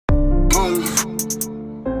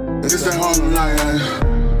It's that Harlem night,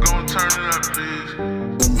 Gon' turn it up, please.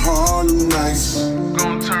 them Harlem nights.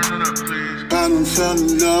 Gon' turn it up, please. I done fell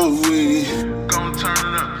in love with Gon' turn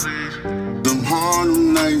it up, please. them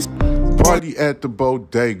Harlem nights. Party at the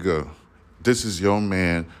Bodega. This is your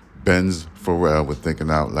man, Benz Pharrell with Thinking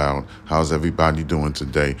Out Loud. How's everybody doing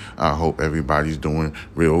today? I hope everybody's doing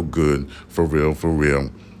real good. For real, for real.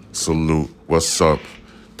 Salute. What's up?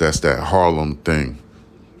 That's that Harlem thing.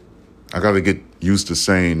 I got to get used to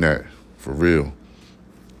saying that. For real.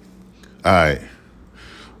 All right.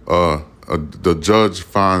 The judge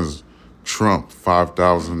fines Trump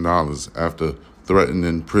 $5,000 after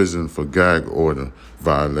threatening prison for gag order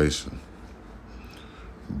violation.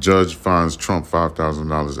 Judge fines Trump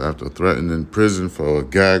 $5,000 after threatening prison for a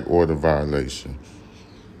gag order violation.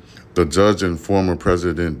 The judge in former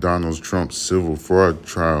President Donald Trump's civil fraud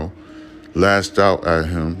trial lashed out at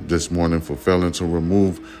him this morning for failing to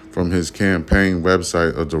remove from his campaign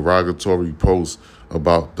website a derogatory post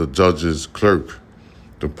about the judge's clerk.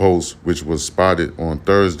 The post, which was spotted on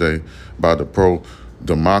Thursday by the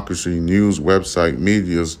pro-democracy news website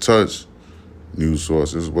Media's Touch news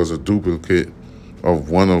sources, was a duplicate of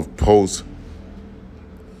one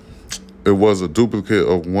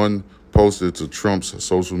posted to Trump's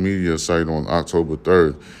social media site on October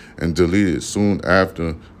 3rd and deleted soon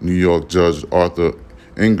after New York Judge Arthur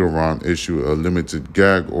Engoron issued a limited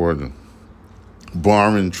gag order,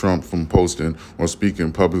 barring Trump from posting or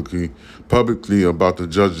speaking publicly about the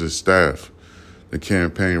judge's staff. The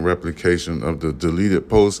campaign replication of the deleted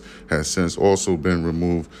post has since also been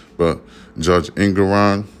removed, but Judge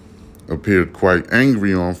Engoron appeared quite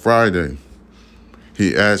angry on Friday.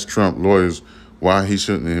 He asked Trump lawyers why he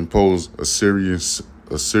shouldn't impose a serious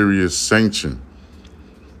sanction,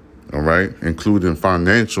 all right, including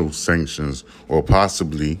financial sanctions or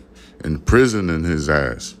possibly imprisoning his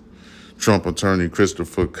ass. Trump attorney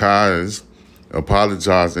Christopher Kise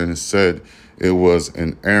apologized and said it was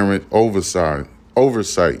an errant oversight,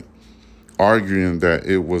 arguing that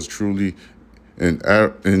it was truly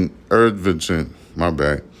inadvertent.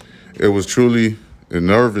 It was truly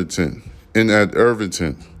inadvertent.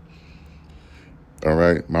 All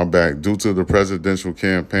right, my bad. Due to the presidential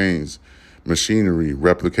campaign's machinery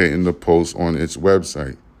replicating the post on its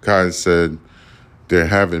website. Kise said there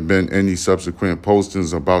haven't been any subsequent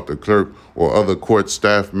postings about the clerk or other court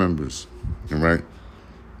staff members. All right.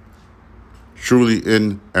 Truly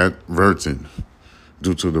inadvertent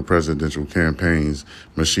due to the presidential campaign's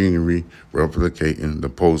machinery replicating the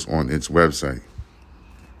post on its website.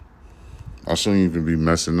 I shouldn't even be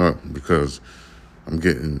messing up because I'm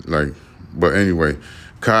getting but anyway,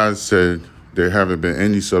 Kise said there haven't been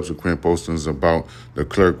any subsequent postings about the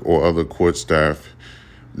clerk or other court staff.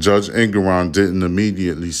 Judge Engoron didn't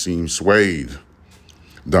immediately seem swayed.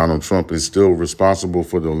 Donald Trump is still responsible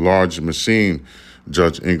for the large machine,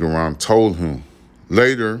 Judge Engoron told him.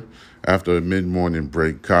 Later, after a mid-morning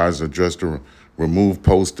break, Kise addressed the removed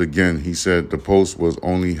post again. He said the post was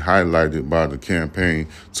only highlighted by the campaign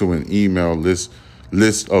to an email list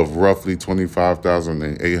of roughly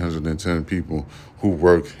 25,810 people who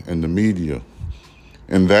work in the media.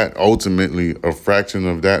 And that ultimately, a fraction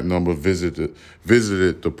of that number visited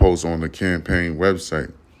the post on the campaign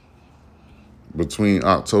website. Between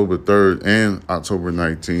October 3rd and October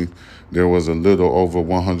 19th, there was a little over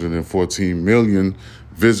 114 million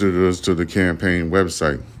visitors to the campaign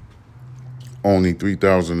website. Only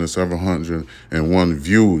 3,701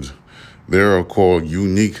 viewed. They are called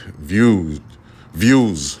unique views.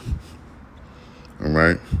 All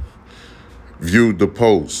right. Viewed the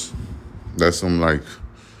post. That's some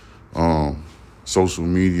social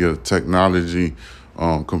media technology,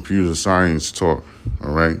 computer science talk.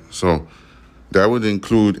 All right. So that would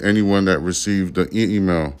include anyone that received the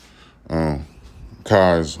email.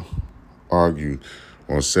 Kise argued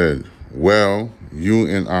or said, well, you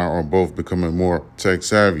and I are both becoming more tech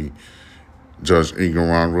savvy, Judge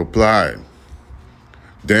Engoron replied.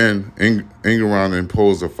 Then Engoron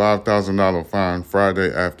imposed a $5,000 fine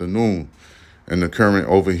Friday afternoon. In the current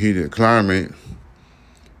overheated climate,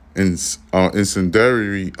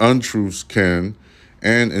 incendiary untruths can,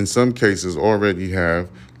 and in some cases already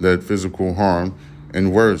have, led physical harm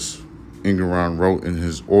and worse, Engoron wrote in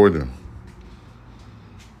his order.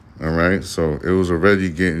 All right, so it was already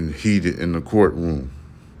getting heated in the courtroom.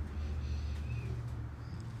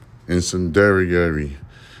 Incendiary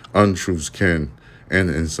untruths can,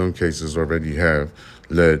 and in some cases already have,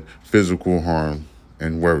 led physical harm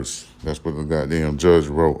and worse. That's what the goddamn judge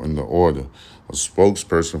wrote in the order. A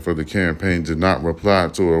spokesperson for the campaign did not reply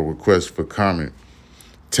to a request for comment.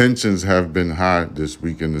 Tensions have been high this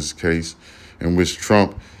week in this case, in which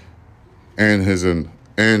Trump and his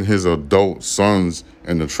and his adult sons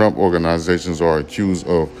and the Trump organizations are accused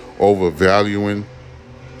of overvaluing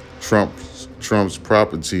Trump's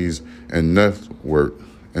properties and net worth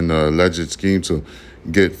in the alleged scheme to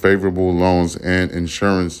get favorable loans and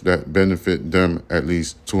insurance that benefit them at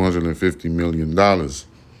least $250 million.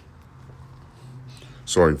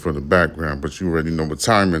 Sorry for the background, but you already know what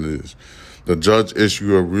time it is. The judge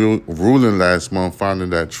issued a ruling last month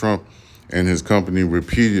finding that Trump and his company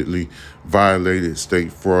repeatedly violated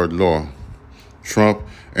state fraud law. Trump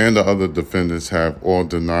and the other defendants have all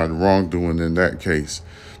denied wrongdoing in that case.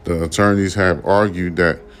 The attorneys have argued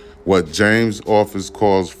that what James' office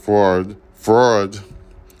calls fraud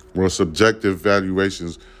were subjective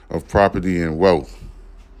valuations of property and wealth.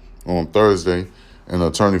 On Thursday, an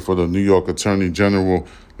attorney for the New York Attorney General,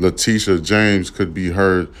 Letitia James, could be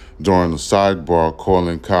heard during a sidebar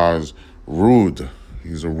calling Kise rude.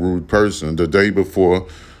 He's a rude person. The day before,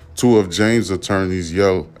 two of James' attorneys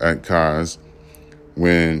yelled at Kise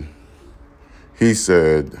when he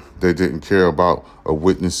said they didn't care about a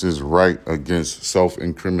witness's right against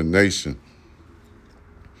self-incrimination.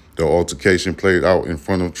 The altercation played out in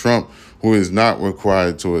front of Trump, who is not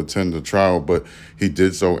required to attend the trial, but he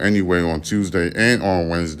did so anyway on Tuesday and on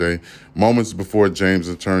Wednesday, moments before James'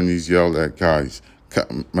 attorneys yelled at the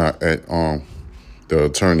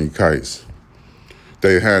attorney Kise.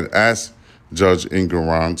 They had asked Judge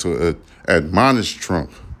Engoron to admonish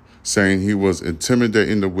Trump, saying he was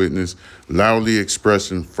intimidating the witness, loudly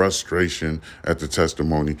expressing frustration at the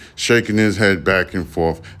testimony, shaking his head back and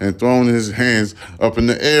forth, and throwing his hands up in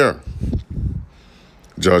the air.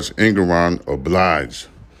 Judge Engoron obliged,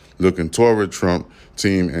 looking toward Trump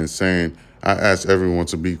team and saying, "I ask everyone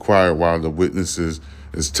to be quiet while the witnesses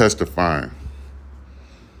is testifying."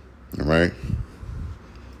 All right?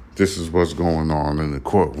 This is what's going on in the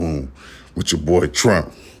courtroom with your boy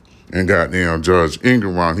Trump. And goddamn Judge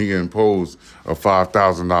Engoron, he imposed a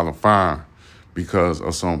 $5,000 fine because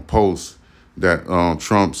of some posts that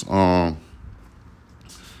Trump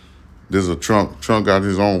got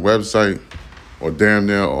his own website or damn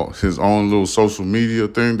near his own little social media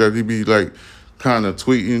thing that he be like kind of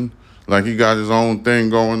tweeting. Like he got his own thing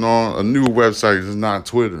going on. A new website is not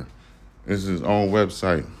Twitter. It's his own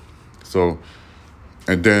website. So,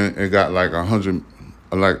 and then it got like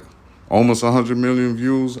almost 100 million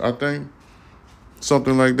views, I think.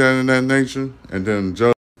 Something like that in that nature. And then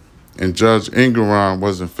Judge Engoron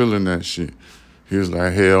wasn't feeling that shit. He was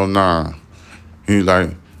like, hell nah. He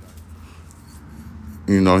like,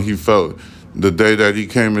 he felt the day that he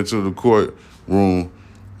came into the courtroom,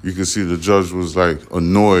 you could see the judge was like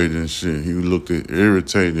annoyed and shit. He looked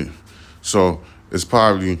irritated. So it's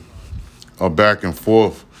probably a back and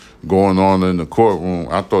forth going on in the courtroom.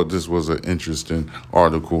 I thought this was an interesting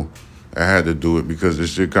article. I had to do it because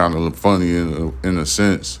this shit kind of funny in a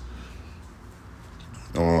sense.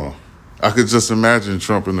 I could just imagine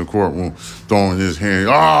Trump in the courtroom throwing his hand.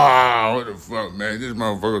 What the fuck, man? This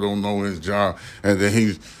motherfucker don't know his job. And then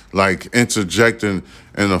he's like interjecting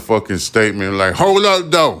in a fucking statement like, hold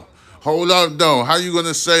up, though. How you going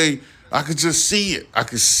to say, I could just see it. I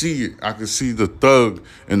could see it. I could see the thug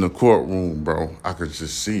in the courtroom, bro. I could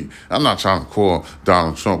just see it. I'm not trying to call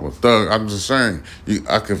Donald Trump a thug. I'm just saying,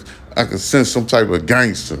 I could sense some type of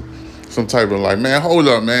gangster. Some type of like, man, hold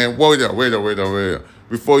up, man. Wait up.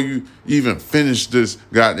 Before you even finish this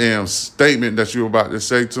goddamn statement that you're about to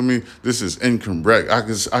say to me, this is incorrect. I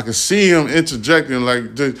could see him interjecting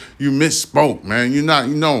like, you misspoke, man.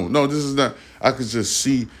 No, this is not. I could just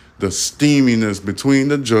see the steaminess between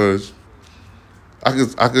the judge. I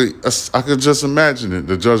could just imagine it.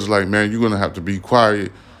 The judge like, man, you're gonna have to be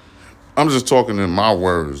quiet. I'm just talking in my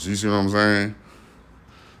words. You see what I'm saying?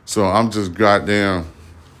 So I'm just goddamn.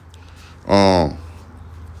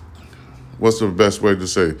 What's the best way to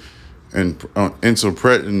say? And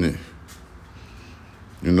interpreting it,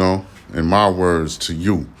 in my words to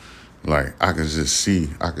you. Like I could see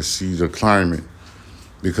the climate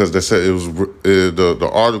because they said it was the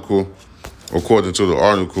article. According to the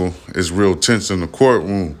article, it's real tense in the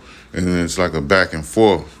courtroom, and it's like a back and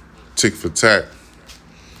forth, tick for tack.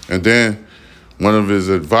 And then one of his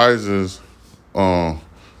advisors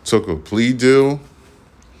took a plea deal,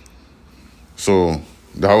 so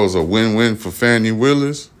that was a win-win for Fani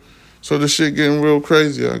Willis. So the shit getting real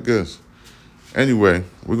crazy, I guess. Anyway,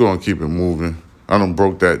 we're gonna keep it moving. I done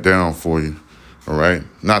broke that down for you, all right?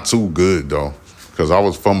 Not too good though, because I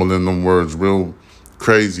was fumbling them words real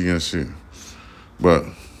crazy and shit. But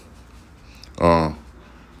let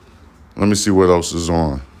me see what else is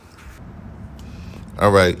on.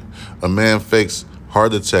 All right. A man fakes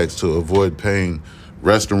heart attacks to avoid paying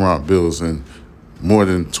restaurant bills in more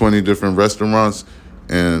than 20 different restaurants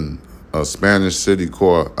in a Spanish city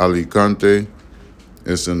called Alicante.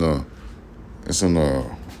 It's in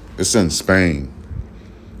Spain.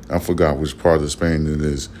 I forgot which part of Spain it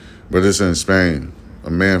is, but it's in Spain. A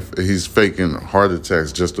man, he's faking heart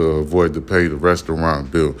attacks just to avoid to pay the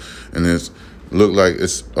restaurant bill, and it's looked like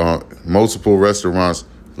it's multiple restaurants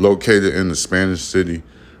located in the Spanish city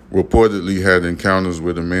reportedly had encounters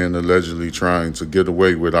with a man allegedly trying to get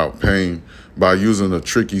away without paying by using a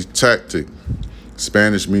tricky tactic.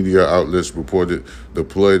 Spanish media outlets reported the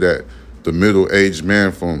ploy that the middle-aged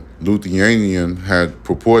man from Lithuania had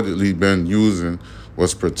purportedly been using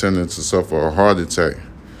was pretending to suffer a heart attack.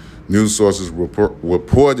 News sources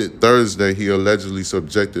reported Thursday he allegedly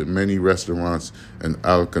subjected many restaurants in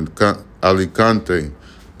Alicante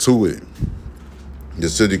to it. The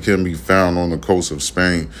city can be found on the coast of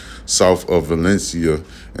Spain, south of Valencia,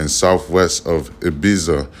 and southwest of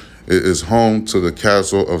Ibiza. It is home to the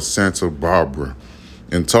castle of Santa Barbara.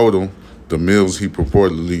 In total, the meals he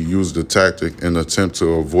purportedly used the tactic in an attempt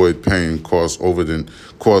to avoid paying cost more than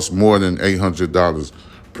 $800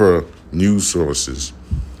 per news sources.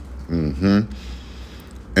 In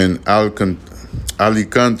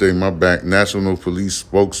Alicante, National Police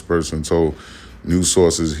spokesperson told news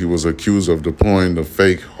sources he was accused of deploying the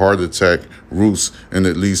fake heart attack ruse in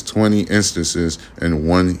at least 20 instances in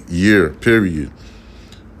 1 year period.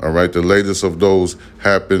 All right, the latest of those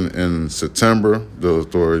happened in September, the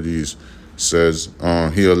authorities says.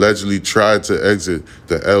 He allegedly tried to exit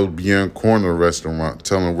the El Bien Corner restaurant,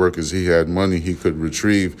 telling workers he had money he could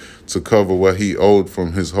retrieve to cover what he owed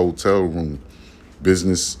from his hotel room.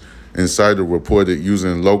 Business Insider reported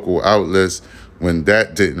using local outlets. When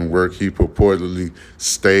that didn't work, he purportedly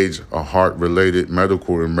staged a heart-related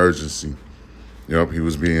medical emergency. Yep, he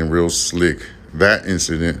was being real slick. That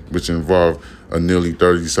incident, which involved a nearly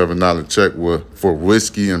 $37 check for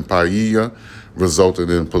whiskey and paella, resulted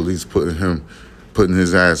in police putting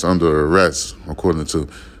his ass under arrest, according to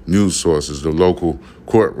news sources. The local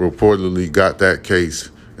court reportedly got that case,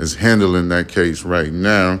 is handling that case right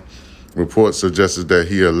now. Reports suggested that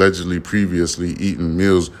he allegedly previously eaten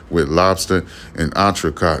meals with lobster and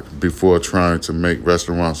entrecote before trying to make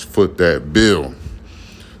restaurants foot that bill.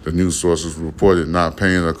 The news sources reported not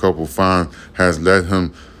paying a couple fine has led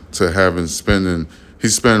him to he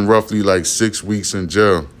spent roughly like 6 weeks in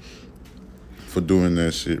jail for doing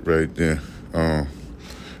that shit right there.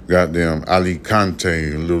 Goddamn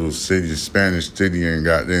Alicante, a little city, Spanish city, and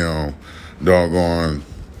goddamn doggone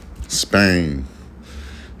Spain.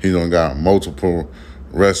 He done got multiple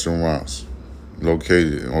restaurants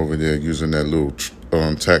located over there using that little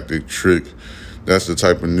tactic trick. That's the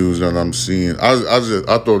type of news that I'm seeing. I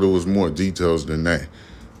thought it was more details than that,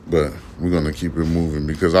 but we're gonna keep it moving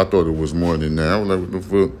because I thought it was more than that. I was like, what the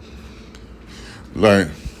fuck? Like,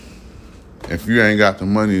 if you ain't got the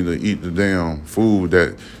money to eat the damn food,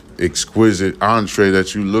 that exquisite entree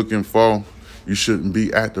that you looking for, you shouldn't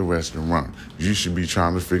be at the restaurant. You should be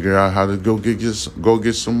trying to figure out how to go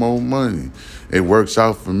get some more money. It works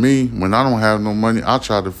out for me. When I don't have no money, I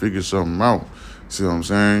try to figure something out. See what I'm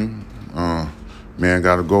saying? Man,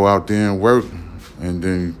 got to go out there and work, and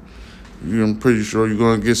then I'm pretty sure you're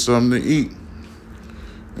going to get something to eat. You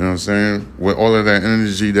know what I'm saying? With all of that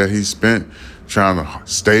energy that he spent trying to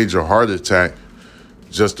stage a heart attack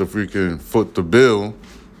just to freaking foot the bill,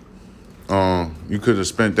 you could have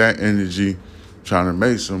spent that energy trying to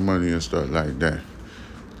make some money and stuff like that.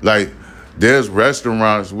 Like, there's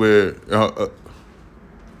restaurants where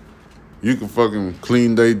you can fucking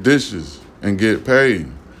clean their dishes and get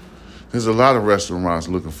paid. There's a lot of restaurants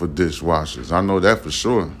looking for dishwashers. I know that for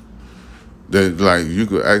sure. That, like, you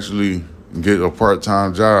could actually get a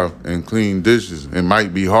part-time job and clean dishes. It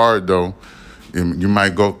might be hard, though. You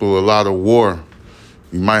might go through a lot of war.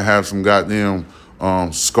 You might have some goddamn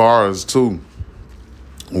scars, too.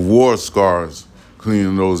 War scars,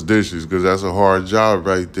 cleaning those dishes, because that's a hard job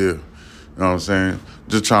right there. You know what I'm saying?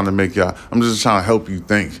 I'm just trying to help you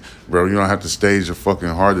think, bro. You don't have to stage a fucking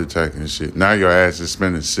heart attack and shit. Now your ass is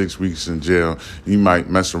spending 6 weeks in jail. You might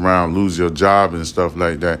mess around, lose your job and stuff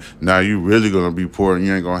like that. Now you really gonna be poor and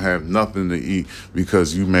you ain't gonna have nothing to eat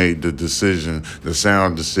because you made the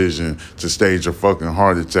sound decision to stage a fucking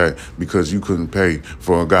heart attack because you couldn't pay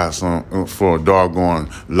for a doggone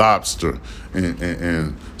lobster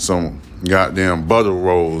and some goddamn butter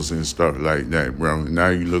rolls and stuff like that, bro. Now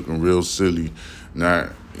you looking real silly. Now,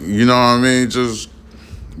 you know what I mean? Just,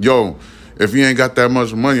 if you ain't got that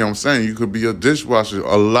much money, I'm saying you could be a dishwasher.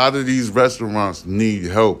 A lot of these restaurants need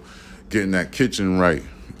help getting that kitchen right.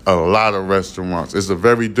 A lot of restaurants. It's a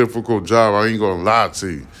very difficult job. I ain't gonna lie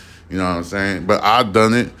to you. You You know what I'm saying? But I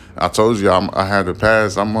done it. I told you I had a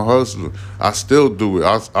past. I'm a hustler. I still do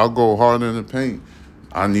it. I'll go hard in the paint.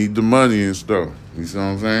 I need the money and stuff. You see what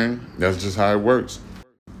I'm saying? That's just how it works.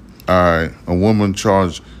 All right, a woman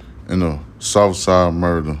charged in a South Side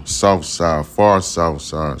murder, South Side, far South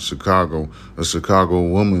Side, Chicago. A Chicago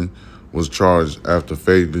woman was charged after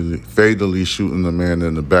fatally shooting a man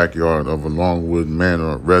in the backyard of a Longwood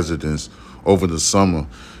Manor residence over the summer.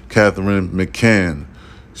 Catherine McCann,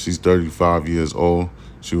 she's 35 years old.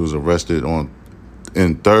 She was arrested on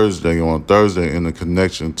Thursday in a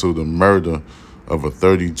connection to the murder of a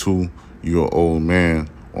 32-year-old man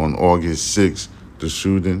on August 6th. The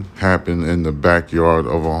shooting happened in the backyard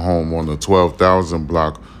of a home on the 12,000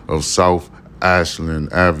 block of South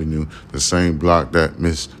Ashland Avenue, the same block that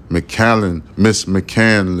Miss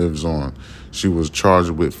McCann lives on. She was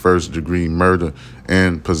charged with first-degree murder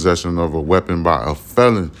and possession of a weapon by a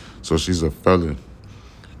felon, so she's a felon.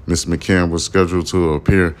 Miss McCann was scheduled to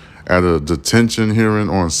appear at a detention hearing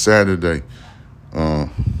on Saturday.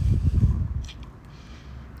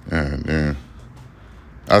 And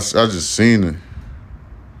I just seen it.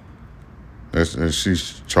 And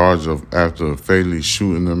she's charged after fatally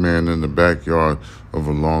shooting a man in the backyard of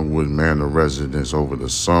a Longwood Manor residence over the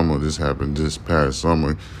summer. This happened this past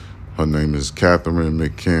summer. Her name is Catherine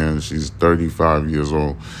McCann. She's 35 years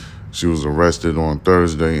old. She was arrested on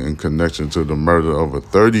Thursday in connection to the murder of a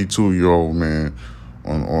 32-year-old man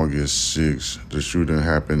on August 6th. The shooting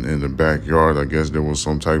happened in the backyard. I guess there was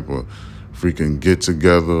some type of freaking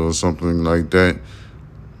get-together or something like that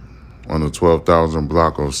on the 12,000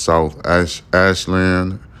 block of South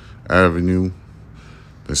Ashland Avenue,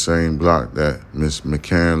 the same block that Miss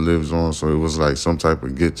McCann lives on. So it was like some type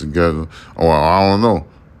of get-together. Or I don't know.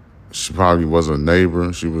 She probably was a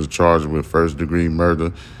neighbor. She was charged with first-degree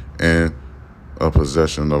murder and a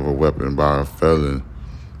possession of a weapon by a felon.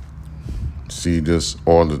 See this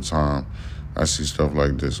all the time. I see stuff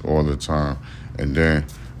like this all the time. And then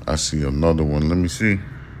I see another one. Let me see.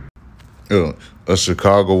 A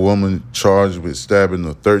Chicago woman charged with stabbing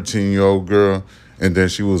a 13-year-old girl, and then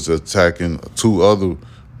she was attacking two other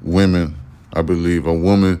women, I believe. A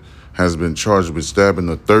woman has been charged with stabbing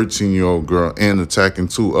a 13-year-old girl and attacking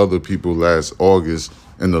two other people last August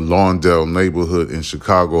in the Lawndale neighborhood in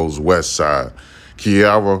Chicago's West Side.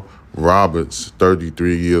 Kiara Roberts,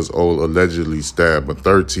 33 years old, allegedly stabbed a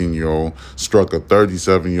 13-year-old, struck a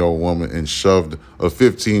 37-year-old woman, and shoved a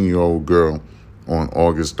 15-year-old girl on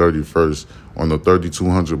August 31st on the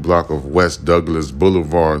 3200 block of West Douglas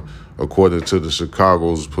Boulevard, according to the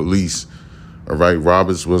Chicago's police. All right,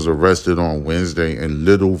 Roberts was arrested on Wednesday in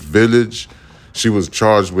Little Village. She was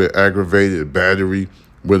charged with aggravated battery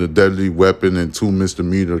with a deadly weapon and 2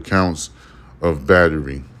 misdemeanor counts of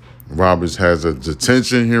battery. Roberts has a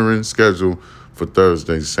detention hearing scheduled for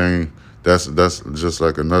Thursday, saying that's just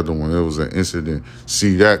like another one. It was an incident.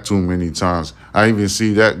 See that too many times. I even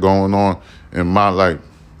see that going on in my life.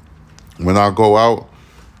 When I go out,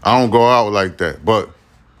 I don't go out like that, but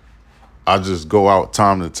I just go out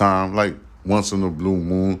time to time, like once in a blue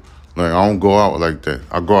moon. Like, I don't go out like that.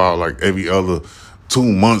 I go out like every other 2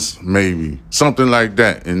 months, maybe. Something like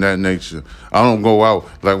that, in that nature. I don't go out.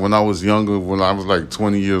 Like, when I was younger, when I was like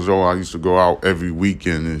 20 years old, I used to go out every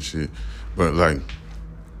weekend and shit. But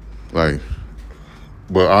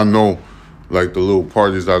but I know, like, the little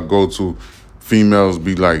parties I go to, females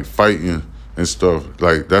be like fighting and stuff.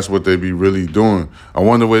 Like, that's what they be really doing. I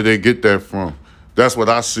wonder where they get that from. That's what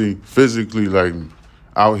I see physically, like,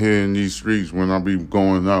 out here in these streets when I be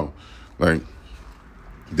going out. Like,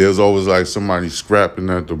 there's always like somebody scrapping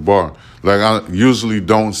at the bar. Like, I usually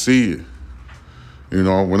don't see it. You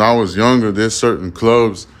know, when I was younger, there's certain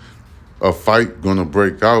clubs, a fight gonna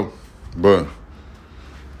break out, but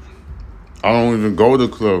I don't even go to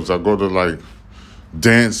clubs. I go to like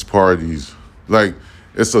dance parties. Like,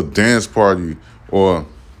 it's a dance party, or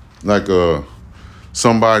like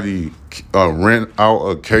somebody rent out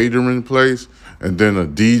a catering place, and then a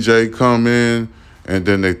DJ come in, and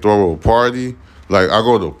then they throw a party. Like, I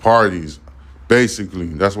go to parties, basically.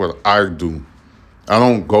 That's what I do. I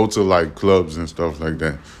don't go to like clubs and stuff like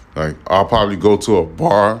that. Like, I'll probably go to a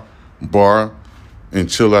bar and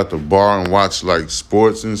chill at the bar and watch like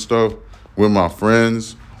sports and stuff with my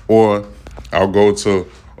friends, or I'll go to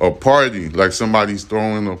a party, like somebody's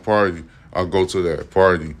throwing a party. I'll go to that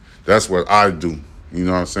party. That's what I do. You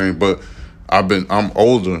know what I'm saying? But I'm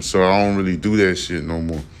older, so I don't really do that shit no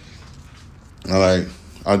more.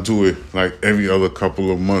 I do it like every other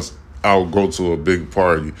couple of months. I'll go to a big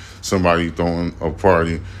party. Somebody throwing a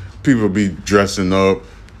party. People be dressing up,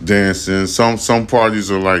 dancing. Some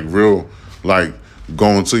parties are like real, like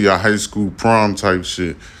going to your high school prom type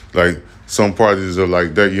shit. Like some parties are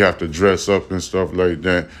like that. You have to dress up and stuff like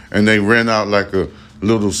that. And they rent out like a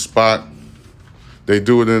little spot. They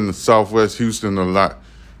do it in the Southwest Houston a lot.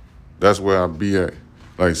 That's where I be at.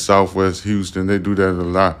 Like Southwest Houston, they do that a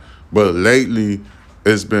lot. But lately,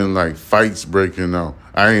 it's been like fights breaking out.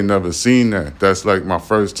 I ain't never seen that. That's like my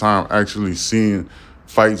first time actually seeing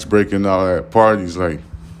fights breaking out at parties. Like,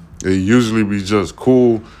 it usually be just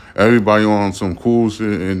cool. Everybody on some cool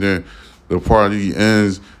shit, and then the party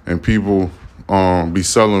ends and people be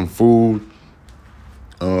selling food.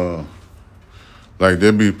 Like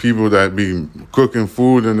there be people that be cooking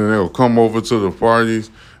food and then they'll come over to the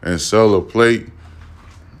parties and sell a plate.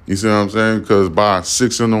 You see what I'm saying? Because by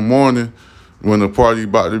 6 in the morning, when the party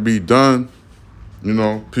about to be done, you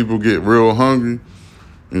know, people get real hungry.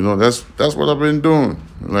 You know, that's what I've been doing.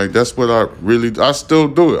 Like, that's what I still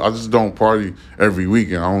do it. I just don't party every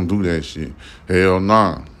weekend. I don't do that shit. Hell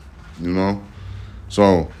nah. You know?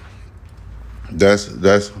 So that's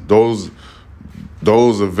those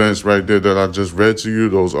events right there that I just read to you,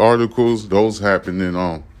 those articles, those happen in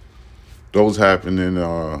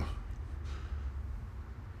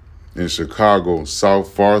Chicago,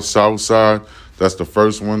 far south side. That's the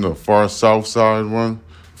first one, the far south side one,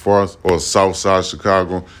 south side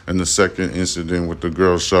Chicago. And the second incident with the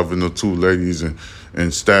girl shoving the two ladies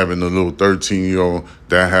and stabbing the little 13-year-old,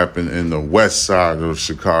 that happened in the west side of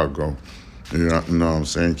Chicago. You know what I'm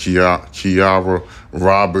saying? Kiara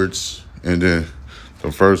Roberts. And then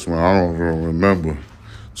the first one, I don't even remember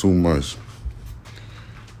too much.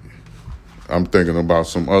 I'm thinking about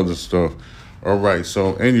some other stuff. All right,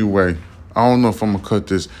 so anyway, I don't know if I'm going to cut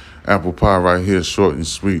this apple pie right here short and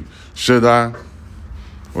sweet. Should I?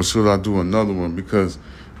 Or should I do another one? Because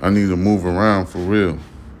I need to move around for real.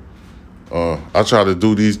 I try to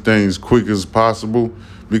do these things quick as possible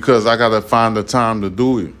because I got to find the time to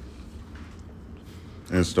do it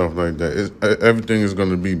and stuff like that. Everything is going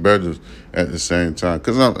to be better at the same time.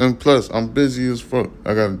 Plus, I'm busy as fuck.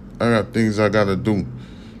 I got things I got to do.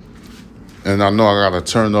 And I know I got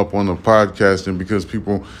to turn up on the podcasting because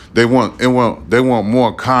people, they want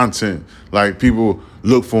more content. Like, people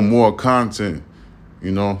look for more content, you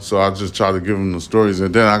know? So I just try to give them the stories.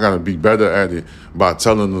 And then I got to be better at it by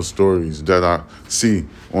telling the stories that I see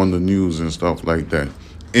on the news and stuff like that.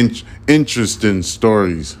 Interesting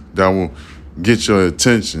stories that will get your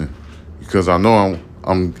attention because I know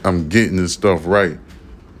I'm getting this stuff right.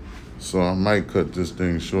 So I might cut this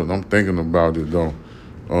thing short. I'm thinking about it, though.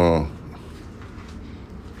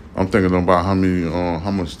 I'm thinking about how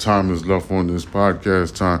much time is left on this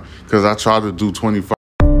podcast time, because I try to do 25.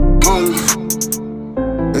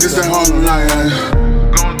 It's that Harlem night,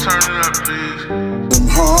 Gon' turn it up, please. them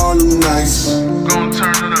Harlem nights. Gon'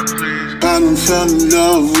 turn it up, please. I done fell in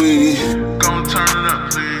love with Gon' turn it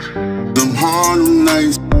up, please. them Harlem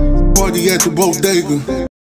nights. Party at the bodega.